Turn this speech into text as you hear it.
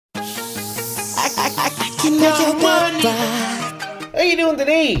How you doing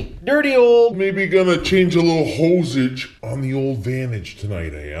today? Dirty old... Maybe gonna change a little hosage on the old Vantage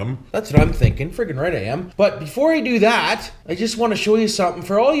tonight, I am. That's what I'm thinking. Friggin' right I am. But before I do that, I just want to show you something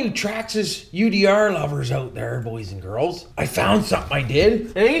for all you Traxxas UDR lovers out there, boys and girls. I found something I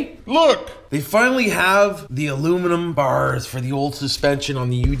did. Hey, Look! they finally have the aluminum bars for the old suspension on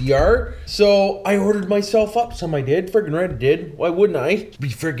the UDR. So I ordered myself up some, I did. Friggin' right I did. Why wouldn't I? Be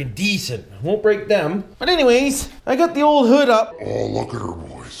friggin' decent. I won't break them. But anyways, I got the old hood up. Oh, look at her,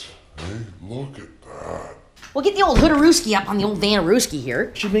 boys. Hey, look at that. We'll get the old Hoodarooski up on the old Vanarooski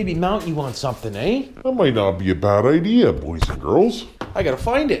here. Should maybe mount you on something, eh? That might not be a bad idea, boys and girls. I gotta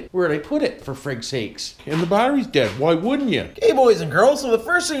find it. Where'd I put it, for frig's sakes? And the battery's dead. Why wouldn't you? Okay, boys and girls, so the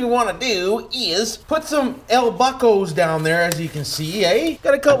first thing you want to do is put some El Buccos down there, as you can see, eh?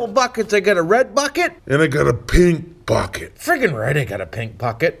 Got a couple buckets. I got a red bucket. And I got a pink bucket. Friggin' right, I got a pink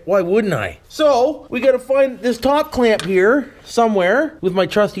bucket. Why wouldn't I? So, we gotta find this top clamp here, somewhere, with my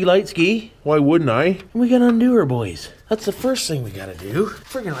trusty light ski. Why wouldn't I? And we gotta undo her, boys. That's the first thing we gotta do.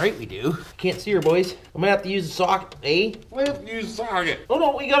 Friggin' right we do. Can't see her, boys. I might have to use a socket, eh? I have to use a socket. Oh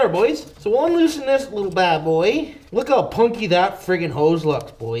no, we got her, boys. So we'll unloosen this little bad boy. Look how punky that friggin' hose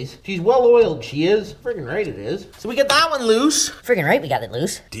looks, boys. She's well oiled, she is. Friggin' right it is. So we get that one loose. Friggin' right, we got it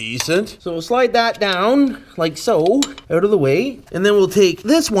loose. Decent. So we'll slide that down, like so, out of the way. And then we'll take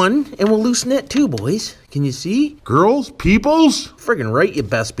this one, and we'll loosen it too, boys. Can you see? Girls? Peoples? Friggin' right you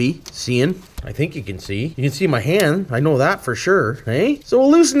best be. Seeing? I think you can see. You can see my hand. I know that for sure, eh? So we'll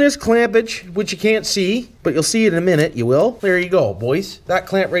loosen this clampage, which you can't see, but you'll see it in a minute, you will. There you go, boys. That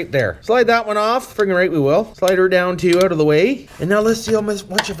clamp right there. Slide that one off. Friggin' right we will. Slide her down too, out of the way. And now let's see how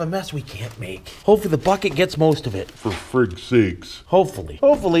much of a mess we can't make. Hopefully the bucket gets most of it. For frig's sakes. Hopefully.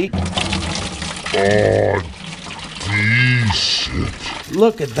 Hopefully. Oh, decent.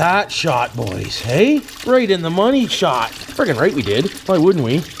 Look at that shot, boys, hey? Right in the money shot. Friggin' right we did. Why wouldn't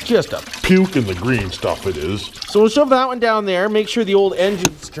we? Just a... Puke in the green stuff it is. So we'll shove that one down there. Make sure the old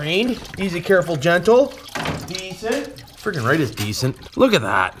engine's drained. Easy, careful, gentle. Decent. Friggin' right is decent. Look at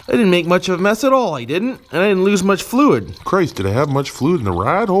that. I didn't make much of a mess at all, I didn't. And I didn't lose much fluid. Christ, did I have much fluid in the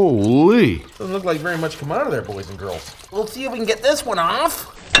ride? Holy. Doesn't look like very much come out of there, boys and girls. We'll see if we can get this one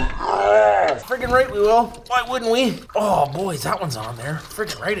off. Friggin' right we will. Why wouldn't we? Oh, boys, that one's on there.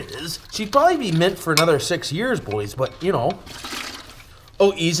 Friggin' right it is. She'd probably be mint for another 6 years, boys, but, you know.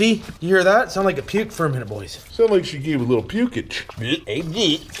 Oh, easy. You hear that? Sound like a puke for a minute, boys. Sound like she gave a little pukage.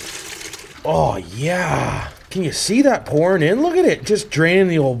 Oh, yeah. Can you see that pouring in? Look at it. Just draining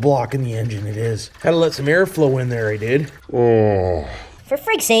the old block in the engine, it is. Had to let some airflow in there, I did. Oh. For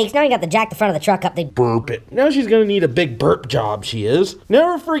frig's sakes, now you got to jack the front of the truck up. They Burp it. Now she's gonna need a big burp job, she is.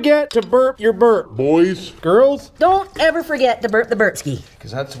 Never forget to burp your burp. Boys. Girls. don't ever forget to burp the burp ski.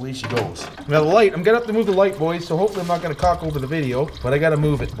 Because that's the way she goes. Now the light, I'm gonna have to move the light, boys, so hopefully I'm not gonna cock over the video, but I gotta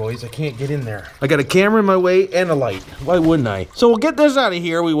move it, boys. I can't get in there. I got a camera in my way and a light. Why wouldn't I? So we'll get this out of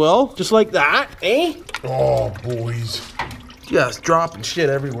here, we will. Just like that, eh? Oh, boys. Just dropping shit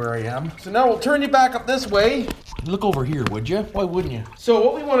everywhere I am. So now we'll turn you back up this way. Look over here, would you? Why wouldn't you? So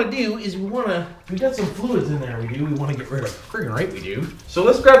what we want to do is we got some fluids in there, we do. We want to get rid of. Friggin' right we do. So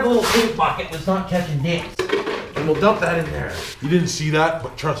let's grab the little pink bucket that's not catching dents. And we'll dump that in there. You didn't see that,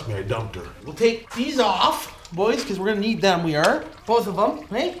 but trust me, I dumped her. We'll take these off, boys, because we're going to need them. We are. Both of them,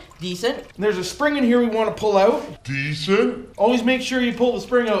 right? Decent. And there's a spring in here we want to pull out. Decent. Always make sure you pull the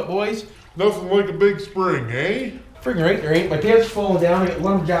spring out, boys. Nothing like a big spring, eh? Friggin' right there ain't. My pants are falling down. I got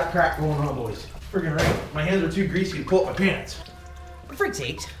lumberjack crack going on, boys. Friggin' right. My hands are too greasy to pull up my pants. For frig's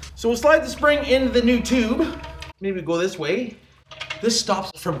sakes. So we'll slide the spring into the new tube. Maybe go this way. This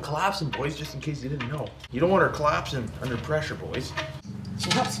stops it from collapsing, boys, just in case you didn't know. You don't want her collapsing under pressure, boys. She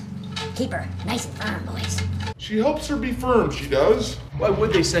helps keep her nice and firm, boys. She helps her be firm, she does. Why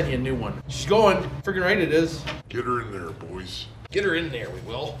would they send you a new one? She's going. Friggin' right it is. Get her in there, boys. Get her in there, we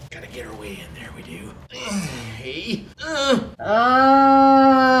will. Gotta get her way in there, we do. Hey. Hey.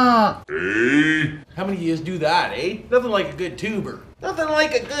 How many of you do that, eh? Nothing like a good tuber. Nothing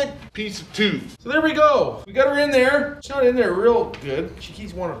like a good Piece of tooth. So there we go. We got her in there. She's not in there real good. She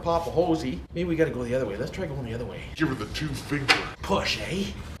keeps wanting to pop a hosey. Maybe we gotta go the other way. Let's try going the other way. Give her the 2 finger. Push, eh?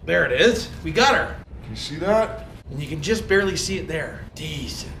 There it is. We got her. Can you see that? And you can just barely see it there.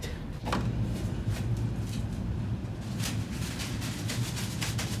 Decent.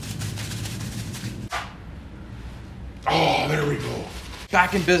 Oh, there we go.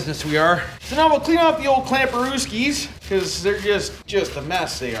 Back in business we are. So now we'll clean off the old clamperooskies because they're just a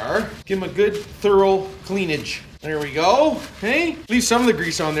mess they are. Give them a good thorough cleanage. There we go. Hey, leave some of the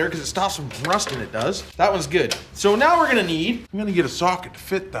grease on there because it stops from rusting, it does. That one's good. So now we're gonna need, I'm gonna get a socket to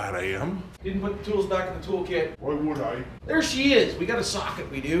fit that, I am. didn't put the tools back in the toolkit. Why would I? There she is. We got a socket,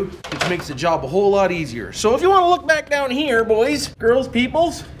 we do, which makes the job a whole lot easier. So if you want to look back down here, boys, girls,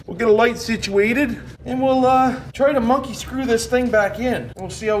 peoples, we'll get a light situated and we'll try to monkey screw this thing back in.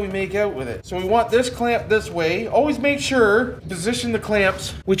 We'll see how we make out with it. So we want this clamp this way. Always make sure position the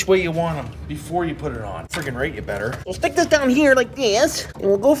clamps which way you want them before you put it on. Friggin' right, you better. We'll stick this down here like this, and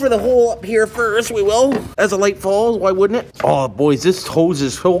we'll go for the hole up here first. We will, as the light falls. Why wouldn't it? Oh, boys, this hose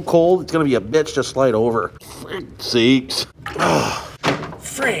is so cold. It's gonna be a bitch to slide over. Frig sakes. Oh,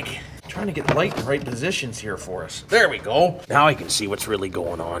 frig. Trying to get the light in the right positions here for us. There we go. Now I can see what's really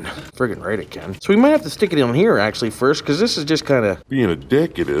going on. Friggin' right it can. So we might have to stick it in here actually first, because this is just kind of Being a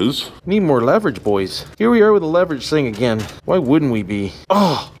dick, it is. need more leverage, boys. Here we are with the leverage thing again. Why wouldn't we be?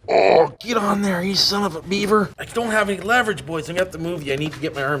 Oh, get on there, you son of a beaver. I don't have any leverage, boys. I'm gonna have to move you. I need to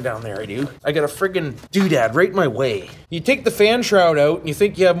get my arm down there, I do. I got a friggin' doodad right in my way. You take the fan shroud out and you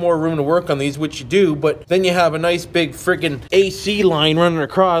think you have more room to work on these, which you do, but then you have a nice big friggin' AC line running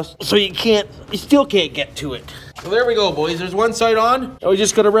across, so you still can't get to it. So there we go, boys. There's one side on. Now we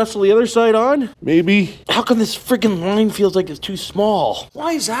just gotta wrestle the other side on. Maybe. How come this friggin' line feels like it's too small?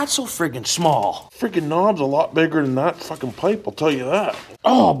 Why is that so friggin' small? Freaking knob's a lot bigger than that fucking pipe, I'll tell you that.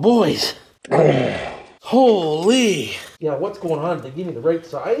 Oh, boys. Holy. Yeah, what's going on? Did they give me the right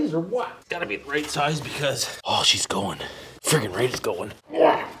size or what? It's gotta be the right size because... Oh, she's going. Friggin' right, it's going.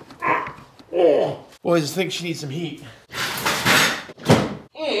 Boys, I think she needs some heat.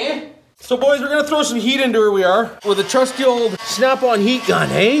 So boys, we're gonna throw some heat into her, we are, with a trusty old snap-on heat gun,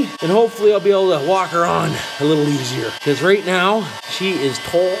 eh? And hopefully I'll be able to walk her on a little easier. Because right now, she is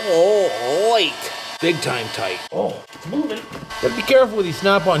tight. Big time tight. Oh, it's moving. Gotta be careful with these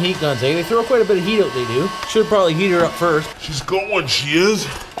snap-on heat guns, eh? They throw quite a bit of heat out, they do. Should probably heat her up first. She's going, she is.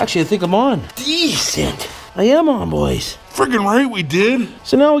 Actually, I think I'm on. Decent. I am on, boys. Friggin' right we did.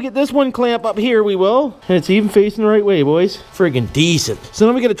 So now we get this one clamp up here, we will. And it's even facing the right way, boys. Friggin' decent. So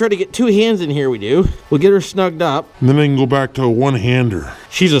now we gotta try to get two hands in here, we do. We'll get her snugged up. And then I can go back to a one-hander.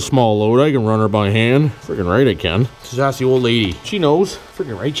 She's a small load. I can run her by hand. Friggin' right I can. Just ask the old lady. She knows.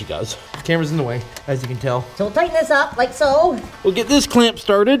 Friggin' right she does. The camera's in the way, as you can tell. So we'll tighten this up like so. We'll get this clamp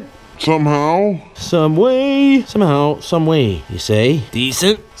started. Somehow. Some way. Somehow. Some way, you say.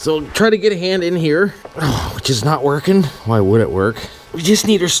 Decent. So try to get a hand in here, which is not working. Why would it work? We just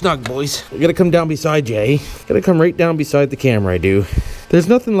need her snug, boys. We gotta come down beside you, eh? Gotta come right down beside the camera, I do. There's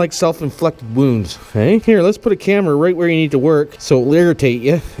nothing like self-inflicted wounds, eh? Here, let's put a camera right where you need to work so it'll irritate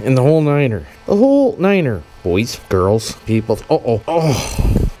you, and the whole niner. The whole niner. Boys, girls, people.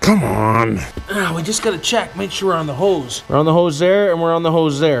 Oh. Come on. We just gotta check, make sure we're on the hose. We're on the hose there, and we're on the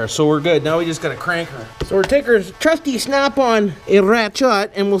hose there. So we're good. Now we just gotta crank her. So we'll take her trusty snap-on a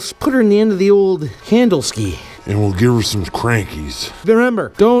ratchet, and we'll put her in the end of the old handle ski. And we'll give her some crankies.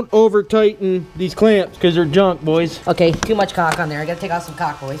 Remember, don't over-tighten these clamps, because they're junk, boys. Okay, too much cock on there. I gotta take off some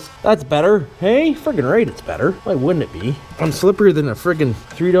cock, boys. That's better. Hey, friggin' right, it's better. Why wouldn't it be? I'm slipperier than a friggin'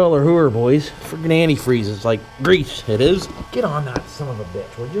 $3 hooer, boys. Friggin' antifreeze is like grease. It is. Get on that son of a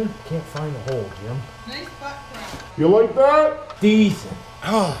bitch, would you? Can't find the hole, Jim. Nice butt crack. You like that? Decent.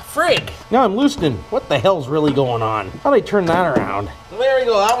 Oh, frig. Now I'm loosening. What the hell's really going on? How'd I turn that around? There we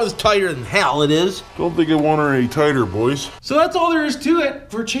go. That was tighter than hell, it is. Don't think I want her any tighter, boys. So that's all there is to it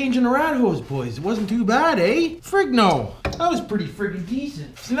for changing a rat hose, boys. It wasn't too bad, eh? Frig no. That was pretty friggin'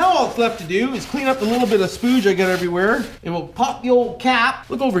 decent. So now all it's left to do is clean up the little bit of spooge I got everywhere. And we'll pop the old cap.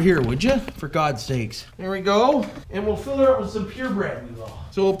 Look over here, would you? For God's sakes. There we go. And we'll fill her up with some purebred, we will.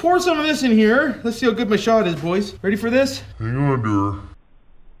 So we'll pour some of this in here. Let's see how good my shot is, boys. Ready for this? Hang on to her.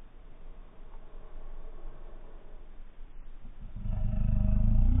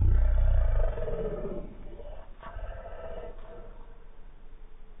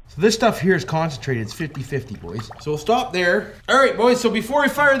 So this stuff here is concentrated. It's 50-50, boys. So we'll stop there. All right, boys, so before I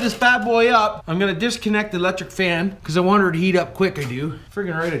fire this bad boy up, I'm gonna disconnect the electric fan because I want her to heat up quick, I do.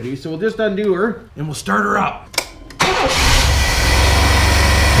 Friggin' right I do. So we'll just undo her and we'll start her up.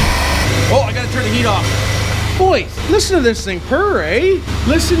 Oh, I gotta turn the heat off. Boys, listen to this thing purr, eh?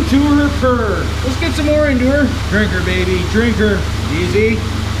 Listen to her purr. Let's get some more into her. Drink her, baby, drink her. Easy.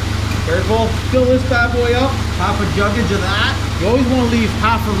 Careful. Fill this bad boy up. Half a juggage of that. You always want to leave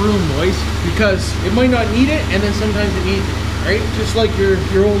half a room, boys, because it might not need it, and then sometimes it needs it, right? Just like your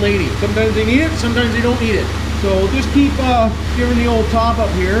old lady. Sometimes they need it, sometimes they don't need it. So we'll just keep giving the old top up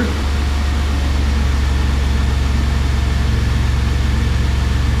here.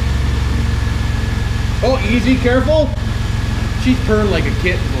 Oh, easy, careful. She's purring like a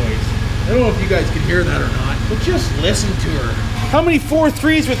kitten, boys. I don't know if you guys can hear that or not. So just listen to her. How many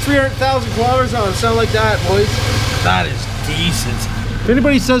 4.3s with 300,000 kilometers on them sound like that, boys? That is decent. If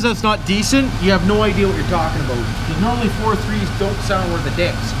anybody says that's not decent, you have no idea what you're talking about. Because normally 4.3s don't sound worth a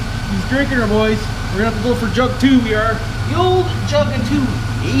dicks. He's drinking her, boys. We're gonna have to go for jug 2, we are. The old jug 2,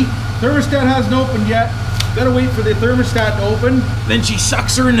 eh? Thermostat hasn't opened yet. Gotta wait for the thermostat to open. Then she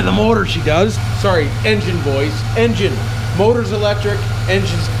sucks her into the motor, she does. Sorry, engine, boys. Engine. Motor's electric,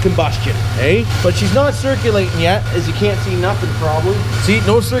 engine's combustion, eh? But she's not circulating yet, as you can't see nothing probably. See,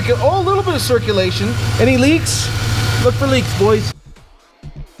 no oh, a little bit of circulation. Any leaks? Look for leaks, boys.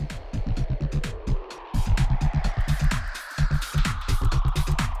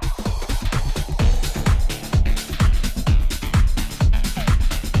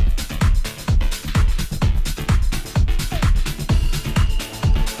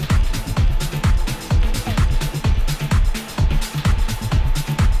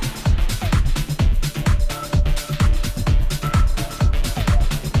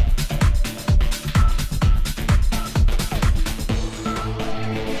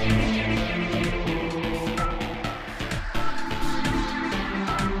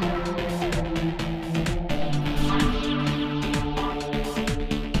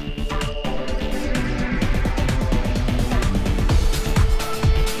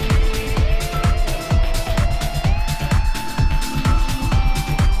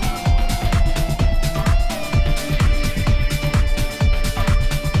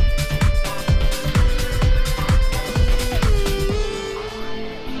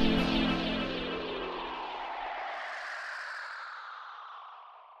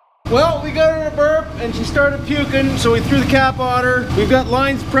 Well, we got her to burp and she started puking, so we threw the cap on her. We've got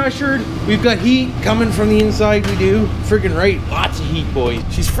lines pressured. We've got heat coming from the inside, we do. Friggin' right, lots of heat, boys.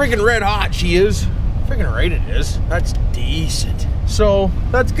 She's friggin' red hot, she is. Friggin' right it is. That's decent. So,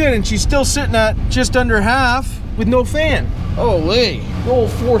 that's good, and she's still sitting at just under half with no fan. Holy, the old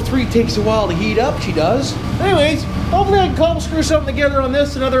 4.3 takes a while to heat up, she does. Anyways, hopefully I can cobble screw something together on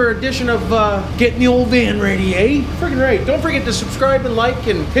this, another edition of getting the old van ready, eh? Friggin' right. Don't forget to subscribe and like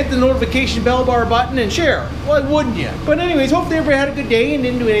and hit the notification bell bar button and share. Why wouldn't you? But anyways, hopefully everybody had a good day and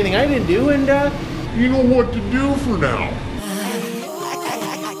didn't do anything I didn't do, and You know what to do for now.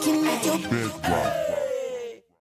 I can make your bed rock.